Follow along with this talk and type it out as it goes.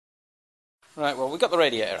Right, well, we got the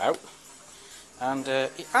radiator out, and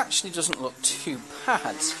it actually doesn't look too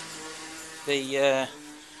bad. The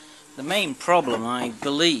main problem, I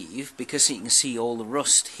believe, because you can see all the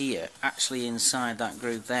rust here, actually inside that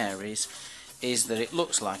groove there, is that it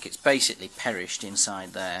looks like it's basically perished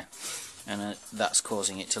inside there, and that's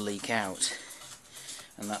causing it to leak out,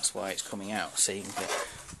 and that's why it's coming out. See, you can get,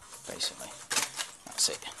 basically, that's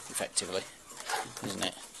it, effectively, isn't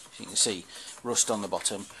it? You can see rust on the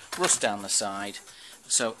bottom, rust down the side,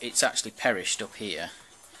 so it's actually perished up here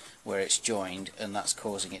where it's joined, and that's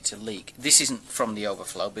causing it to leak. This isn't from the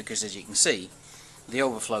overflow, because as you can see, the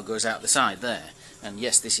overflow goes out the side there, and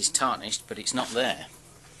yes, this is tarnished, but it's not there,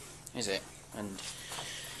 is it? And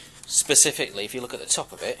specifically, if you look at the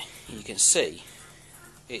top of it, you can see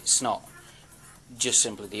it's not just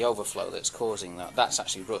simply the overflow that's causing that. That's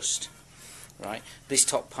actually rust. Right, this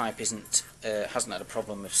top pipe hasn't had a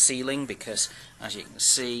problem of sealing, because as you can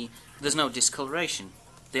see, there's no discoloration.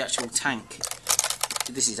 The actual tank,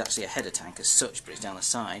 this is actually a header tank as such, but it's down the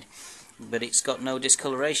side, but it's got no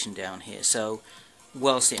discoloration down here. So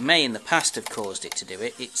whilst it may in the past have caused it to do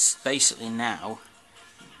it, it's basically now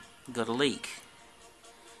got a leak,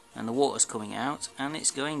 and the water's coming out and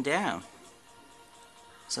it's going down.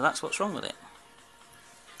 So that's what's wrong with it.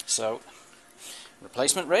 So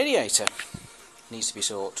replacement radiator needs to be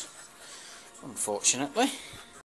sought, unfortunately.